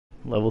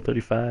Level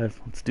 35.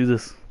 Let's do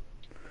this.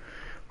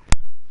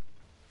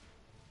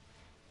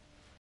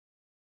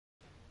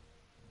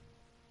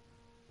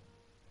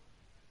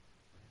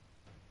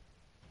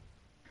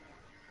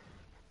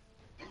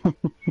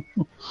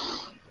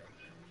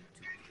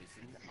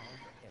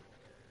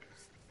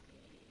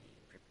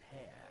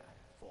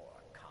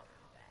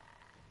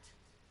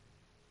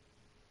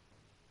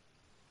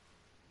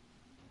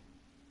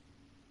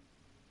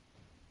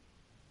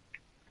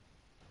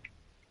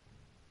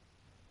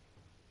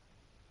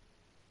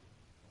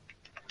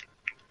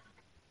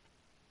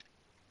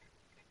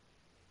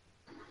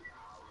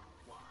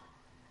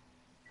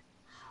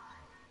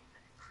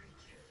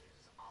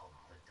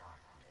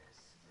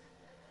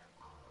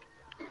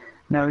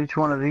 Now each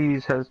one of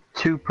these has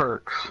 2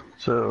 perks,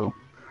 so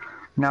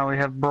now we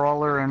have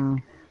Brawler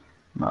and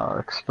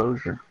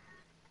Exposure.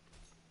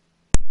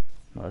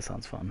 Oh, that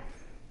sounds fun.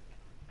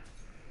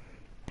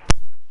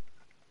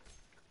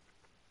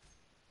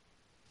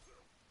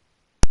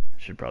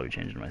 Should probably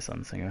change to my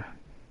Sun Singer.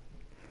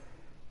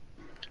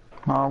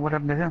 What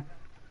happened to him?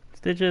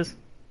 Stitches.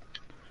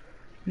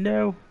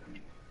 No.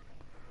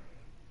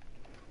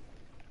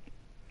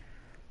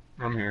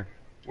 I'm here.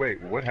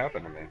 Wait, what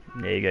happened to me?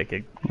 Yeah, you got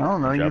kicked. I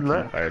don't know, you Dropped from the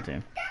left. fire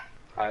team.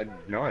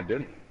 No, I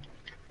didn't.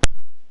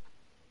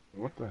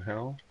 What the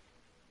hell?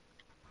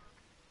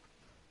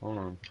 Hold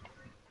on.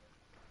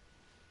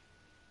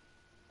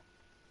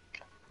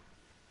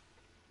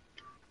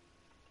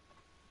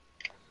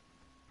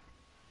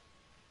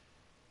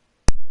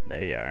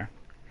 There you are.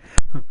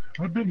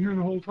 I've been here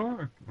the whole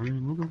time. We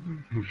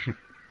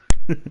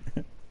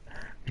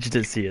just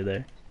didn't see you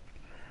there.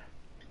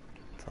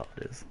 That's all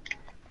it is.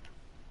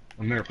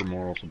 I'm there for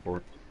moral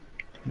support.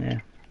 Yeah.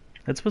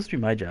 That's supposed to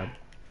be my job.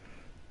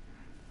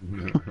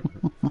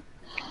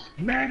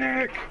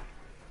 Medic!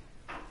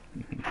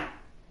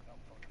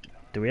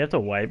 Do we have to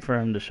wipe for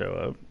him to show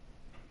up?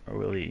 Or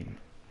will he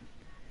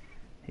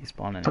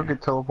spawn in He'll here?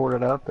 get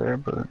teleported out there,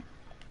 but...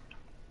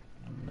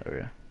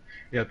 Okay.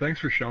 Yeah, thanks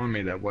for showing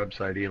me that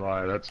website,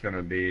 Eli. That's going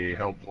to be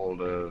helpful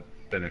to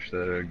finish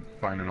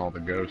finding all the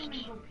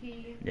ghosts.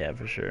 Yeah,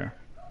 for sure.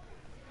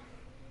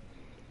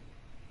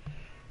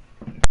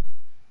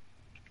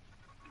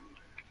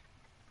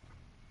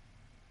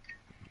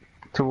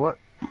 To what?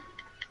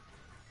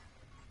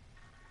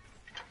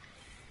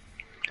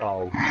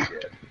 Oh,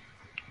 shit.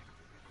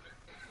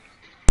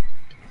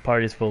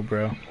 Party's full,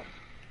 bro.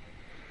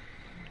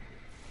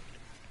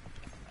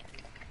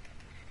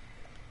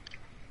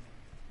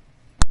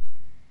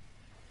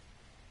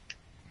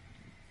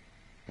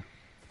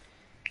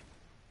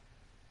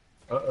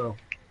 Uh-oh.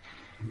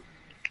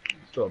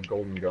 Still have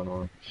golden gun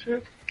on.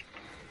 Shit.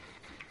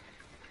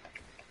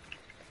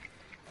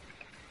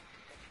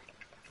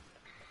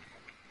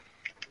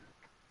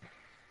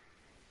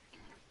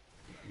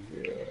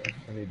 Yeah,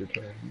 I need to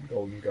turn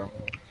golden gun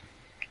on.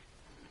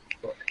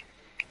 Fuck.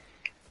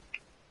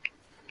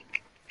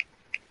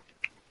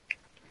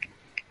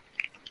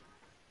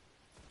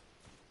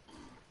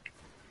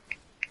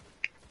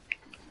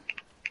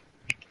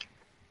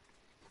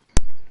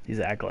 These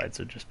acolytes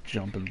are just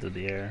jumping through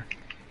the air.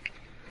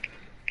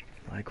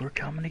 Like, we're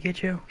coming to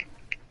get you.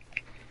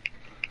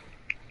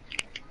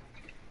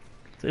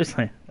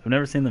 Seriously, I've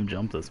never seen them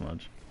jump this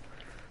much.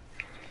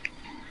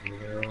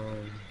 They're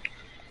on.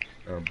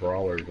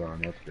 Brawler's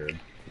on, that's good.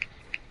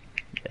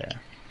 Yeah.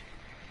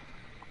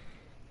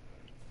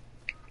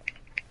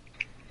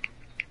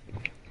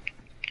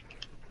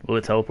 Will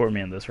it teleport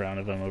me in this round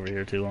if I'm over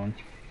here too long?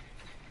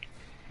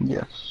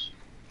 Yes.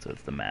 So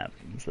it's the map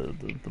instead of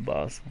the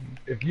boss.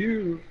 If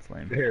you... It's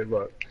lame. Here,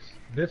 look.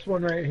 This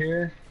one right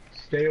here,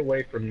 stay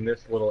away from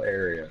this little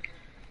area.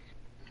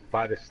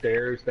 By the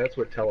stairs, that's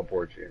what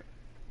teleports you.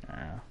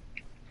 Yeah.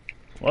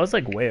 Well, I was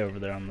like way over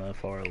there on the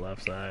far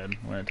left side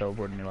when it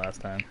teleported me last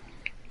time.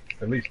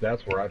 At least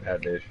that's where I've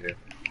had the issue.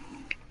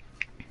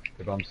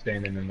 If I'm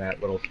standing in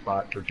that little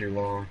spot for too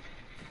long.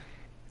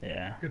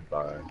 Yeah.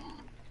 Goodbye.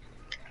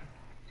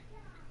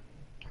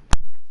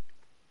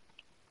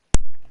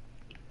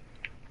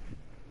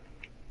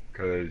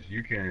 Because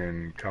you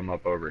can come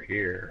up over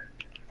here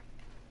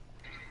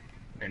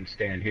and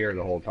stand here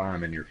the whole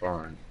time and you're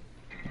fine.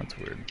 That's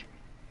weird.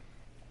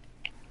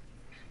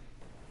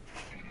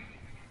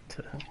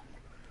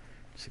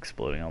 Just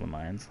exploding all the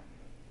mines.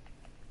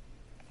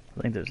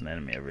 I think there's an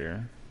enemy over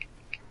here.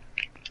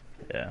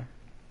 Yeah.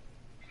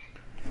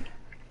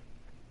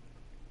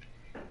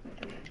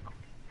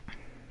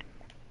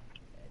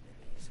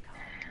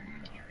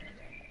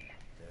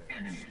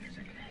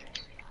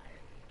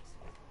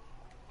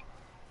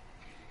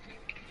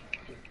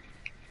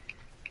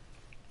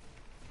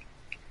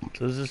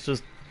 So this is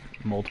just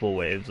multiple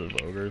waves of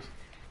ogres.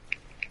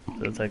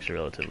 So it's actually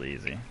relatively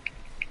easy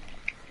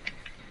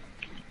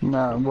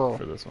No, well,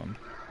 for this one.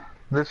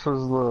 this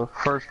was the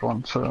first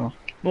one, so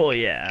Well,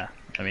 yeah.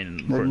 I mean,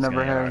 of they course it's never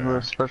gonna get had harder.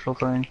 the special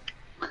thing.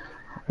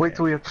 Wait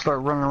till we have to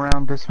start running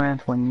around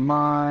dismantling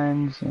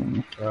mines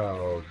and...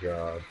 Oh,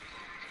 God.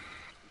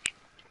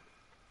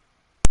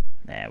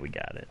 Nah, we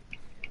got it.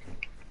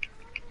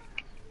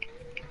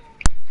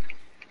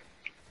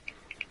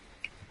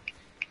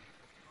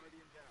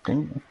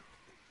 Damn.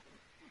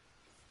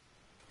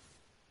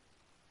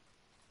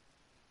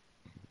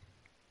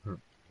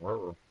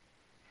 Whoa.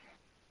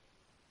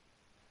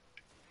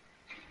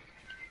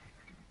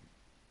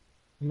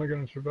 Am I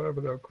gonna survive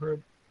without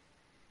crib?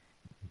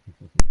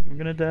 I'm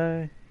gonna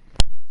die.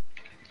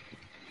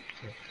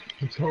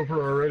 It's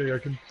over already, I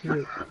can see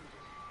it.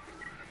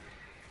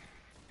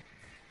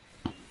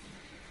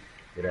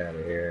 Get out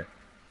of here.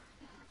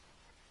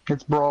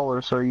 It's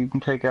brawler, so you can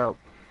take out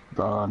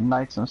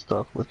knights and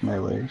stuff with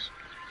melees.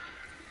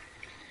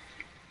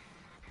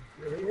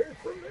 Get away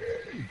from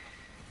me!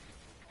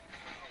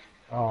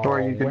 Oh,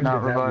 Or you could when not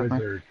did that revive me.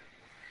 wizard?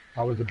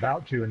 I was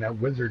about to, and that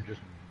wizard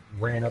just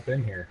ran up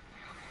in here.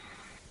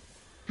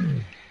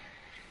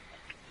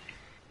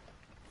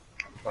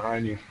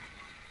 Behind you.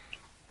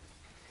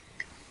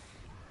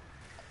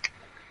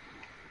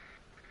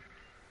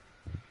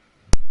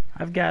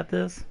 I've got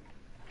this.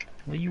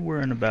 What are you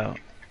worrying about?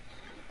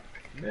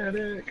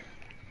 Medic!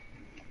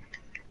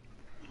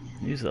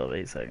 You still have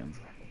 8 seconds.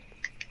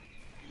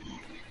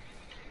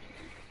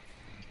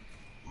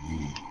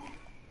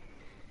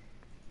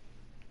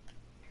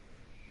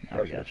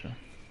 Now we got you.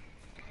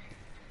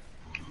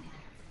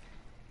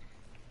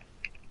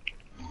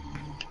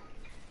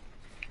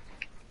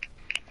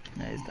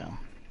 Yeah, he's down.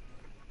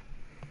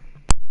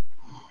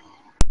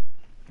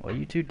 What are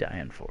you two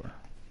dying for?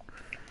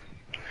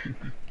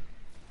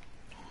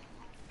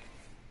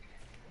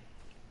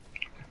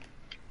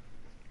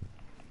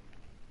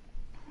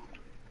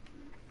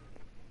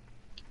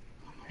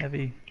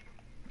 Heavy.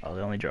 Oh,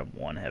 they only dropped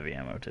 1 heavy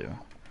ammo too.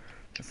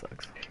 That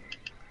sucks.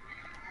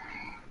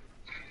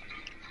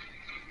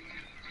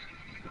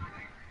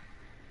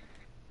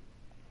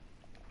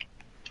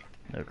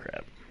 No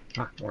crap.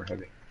 Ah, more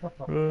heavy.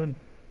 Run.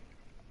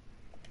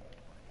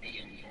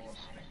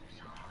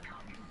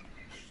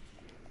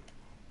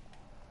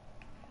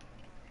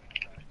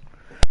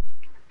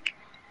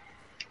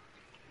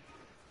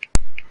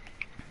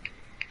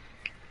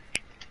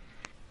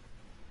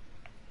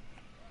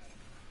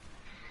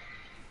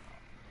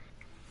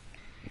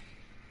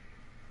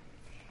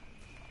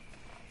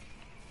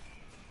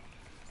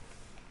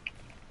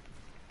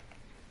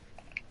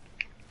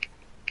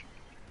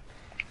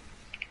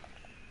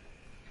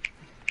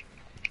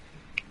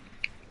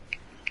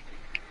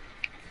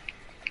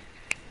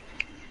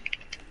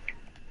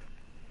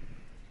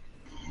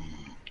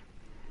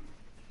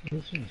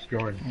 This is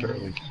going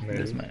fairly This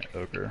is smooth. my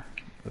ogre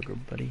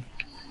buddy.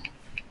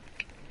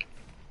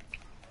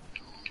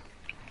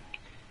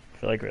 I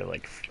feel like we're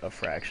like a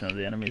fraction of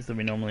the enemies that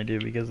we normally do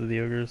because of the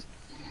ogres.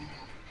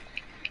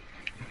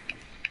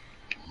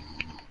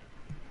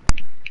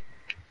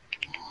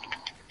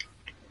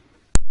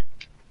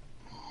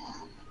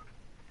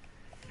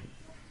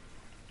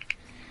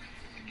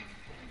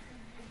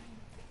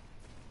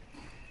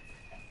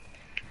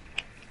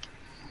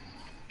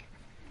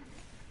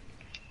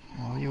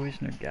 What are you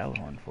wasting your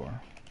Galahorn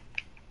for?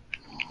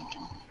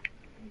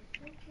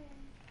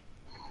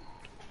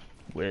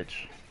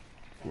 Which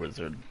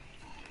wizard?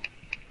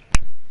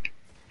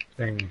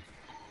 Thing.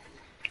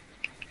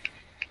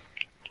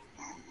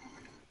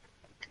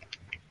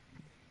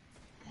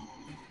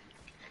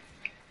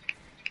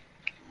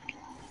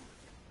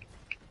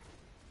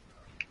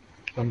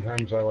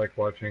 Sometimes I like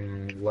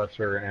watching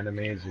lesser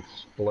enemies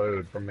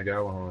explode from the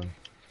Galahorn.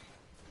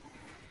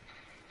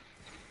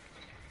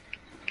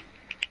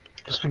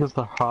 Just because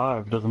the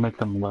hive doesn't make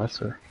them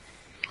lesser.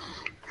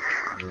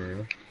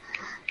 Yeah.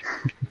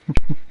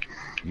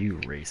 You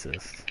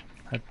racist.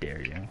 How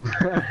dare you?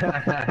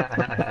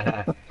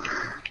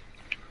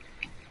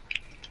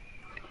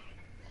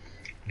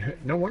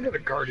 No wonder the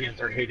Guardians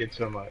are hated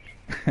so much.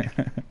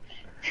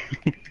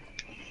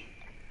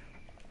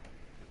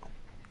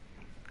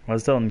 I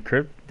was telling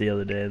Crypt the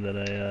other day that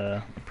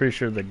I'm pretty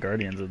sure the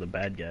Guardians are the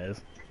bad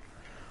guys.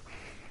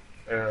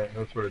 Yeah,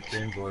 that's what it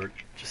seems like.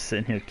 Just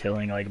sitting here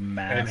killing like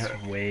mass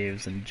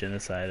waves and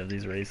genocide of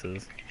these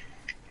races.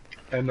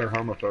 And they're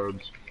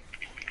homophobes.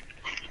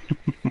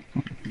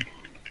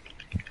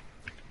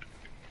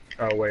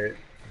 Oh wait,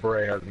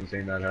 Bray hasn't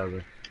seen that, has he?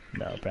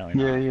 No,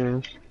 apparently Yeah, not. he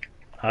is.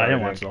 I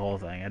didn't watch the whole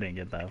thing. I didn't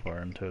get that far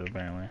into it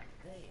apparently.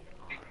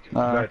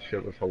 That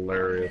shit was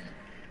hilarious.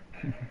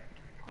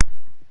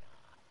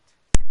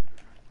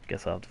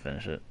 Guess I'll have to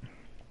finish it.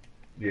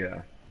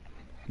 Yeah.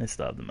 They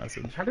still have the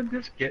message. How did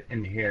this get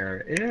in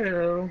here?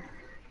 Ew.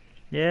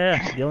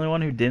 Yeah, the only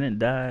one who didn't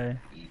die.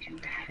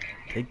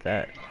 Take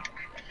that.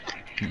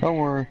 Don't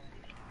worry.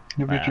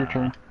 You'll get your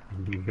turn.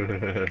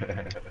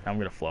 I'm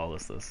gonna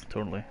flawless this.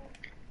 Totally.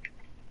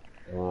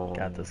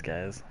 Got this,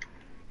 guys.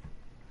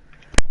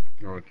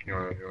 You want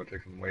to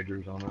take some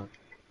wagers on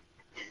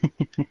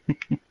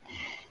that?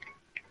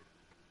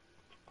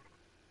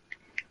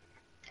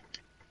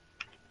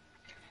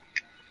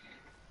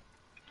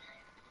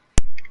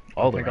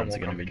 All the think I rounds are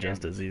won't gonna come be to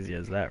just campus. as easy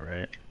as that,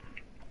 right?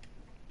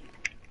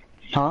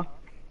 Huh?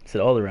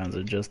 Said all the rounds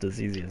are just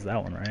as easy as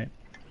that one, right?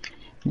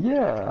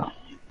 Yeah.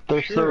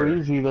 They're Sure. so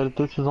easy that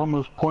this is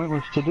almost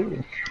pointless to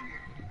do.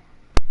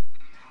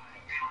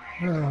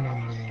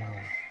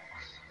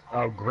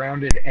 Oh,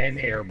 grounded and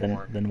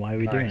airborne. Then why are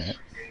we doing Nice. it?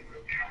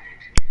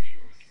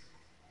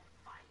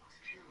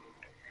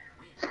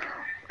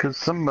 Because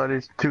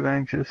somebody's too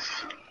anxious.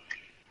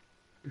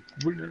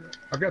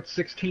 I've got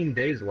 16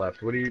 days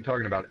left. What are you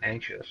talking about,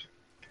 anxious?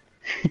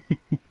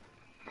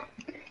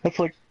 That's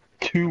like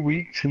 2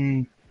 weeks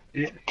and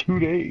Yeah, 2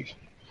 days.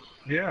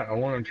 yeah, I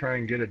want to try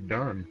and get it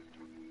done.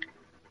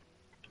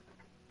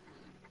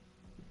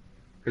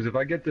 Because if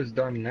I get this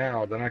done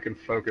now, then I can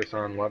focus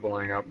on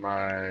leveling up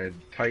my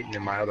Titan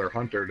and my other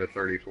Hunter to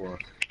 34.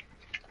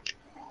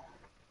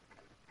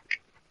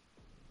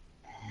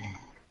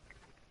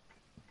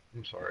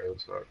 I'm sorry, that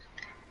sucks.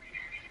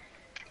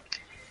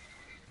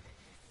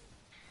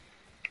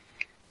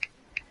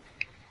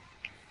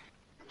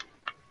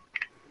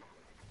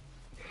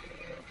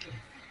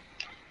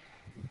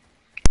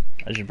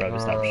 I should probably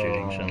stop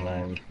shooting, shouldn't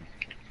I?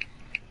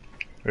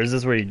 Or is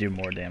this where you do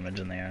more damage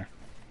in the air?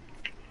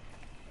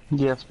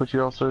 Yes, but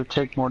you also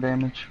take more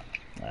damage.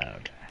 Oh,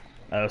 okay.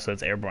 Oh, so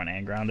it's airborne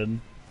and grounded?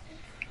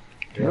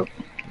 Yep.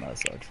 That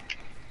sucks.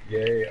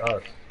 Yay,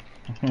 us.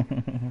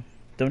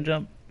 Don't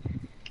jump.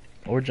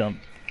 Or jump.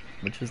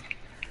 Which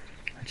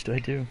do I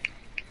do?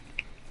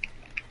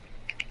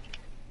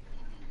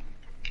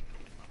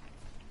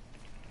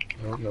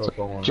 I don't know if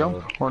I want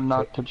Jump or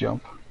not to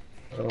jump?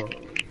 What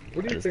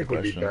do That you is the think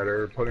would be question.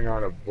 better, putting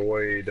on a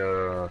Void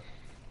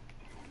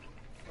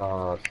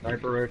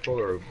sniper rifle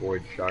or a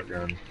Void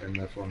shotgun in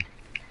this one?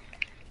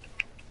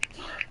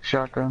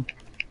 Shotgun.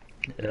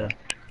 Yeah.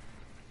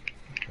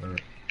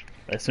 Alright.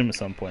 I assume at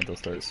some point they'll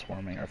start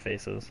swarming our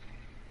faces.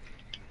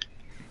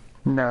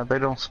 No, they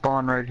don't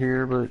spawn right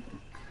here, but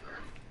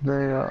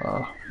they,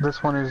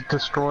 this one is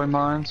destroy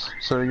mines,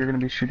 so you're gonna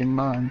be shooting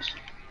mines.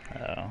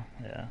 Oh,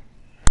 yeah.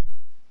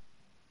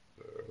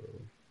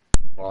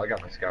 Well, I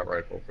got my scout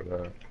rifle for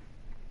that.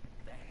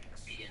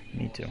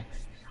 Me too.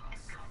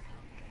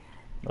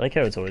 I like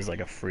how it's always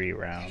like a free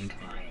round.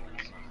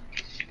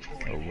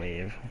 Or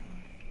wave.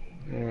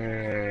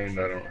 And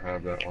I don't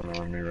have that one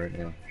on me right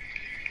now.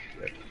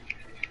 Shit.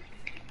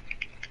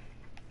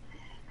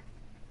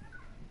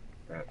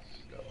 That's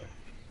stellar.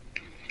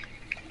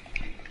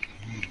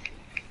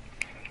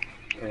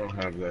 I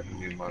don't have that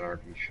new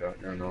Monarchy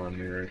shotgun on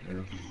me right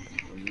now.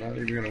 I'm not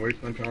even gonna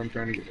waste my time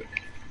trying to get it.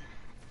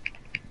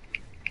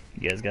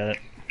 You guys got it?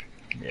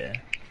 Yeah.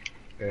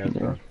 Yeah, it's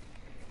done.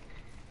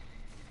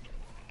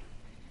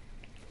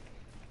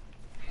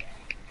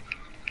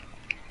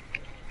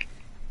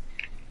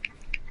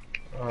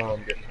 Oh,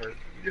 I'm getting hurt.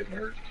 I'm getting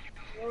hurt.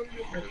 Oh, I'm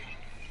getting hurt.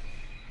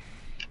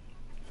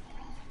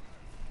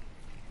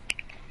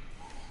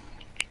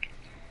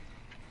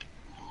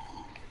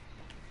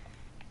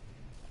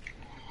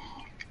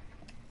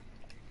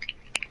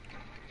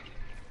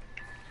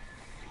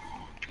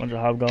 Bunch of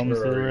hobgoblins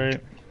to Where the are you?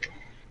 right.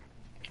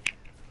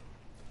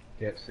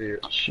 Can't see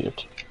it.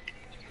 Shit.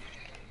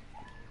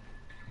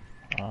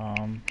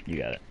 You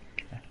got it.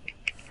 I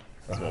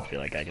was about to feel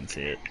like I can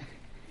see it.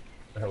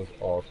 That was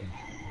awesome.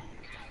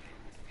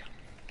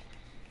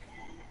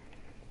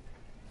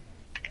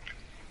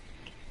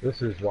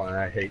 This is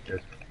why I hate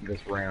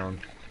this round.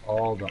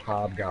 All the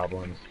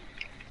hobgoblins.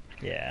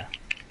 Yeah,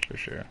 for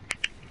sure.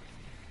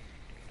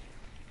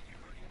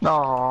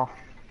 Aw.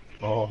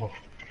 Oh.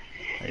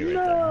 Are you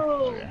right there?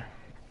 Okay.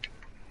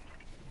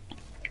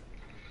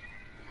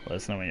 Let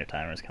us know when your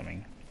timer's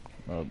coming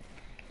up.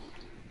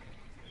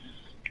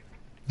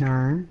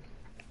 Alright.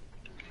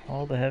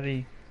 All the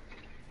heavy.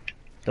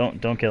 Don't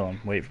kill him.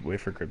 Wait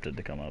for Cryptid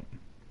to come up.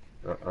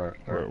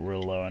 We're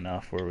low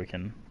enough where we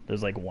can.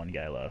 There's like one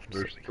guy left.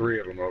 There's so we 3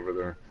 of them over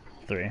there.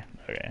 can, 3.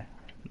 Okay.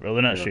 Well,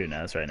 they're not Yeah. shooting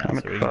at us right now, I'm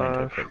so at we can wait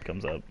until 5. Crypt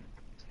comes up.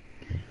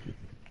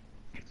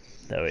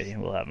 That way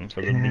we'll have him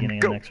for the And beginning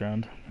of go. the next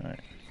round. All right.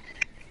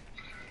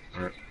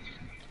 Alright.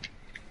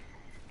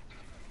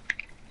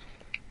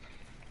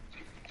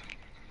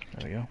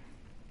 There we go.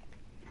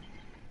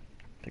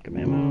 Pick up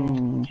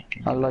ammo.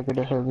 I like it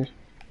a heavy. Is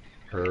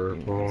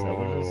that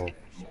what it is?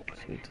 Purple.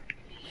 Sweet.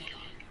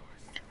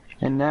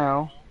 And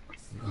now,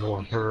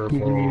 More you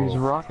can use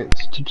purple.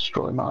 rockets to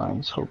destroy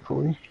mines,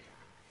 hopefully.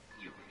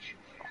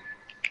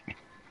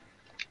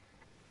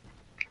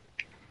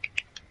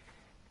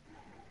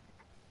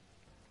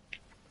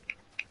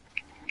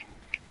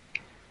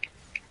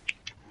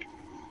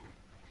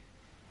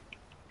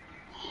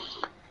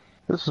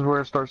 This is where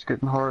it starts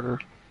getting harder.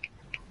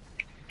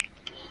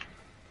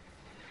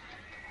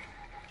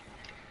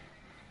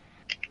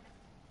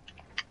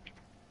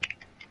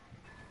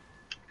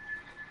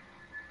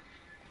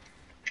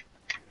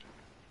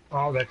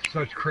 Oh, that's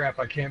such crap.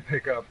 I can't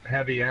pick up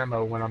heavy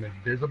ammo when I'm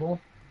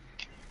invisible.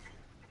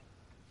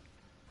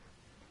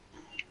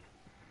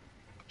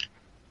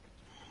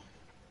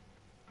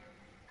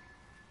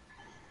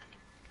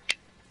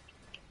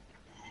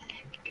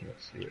 Can't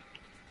see it.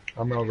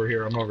 I'm over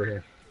here. I'm over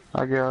here.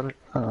 I got it.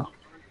 Oh.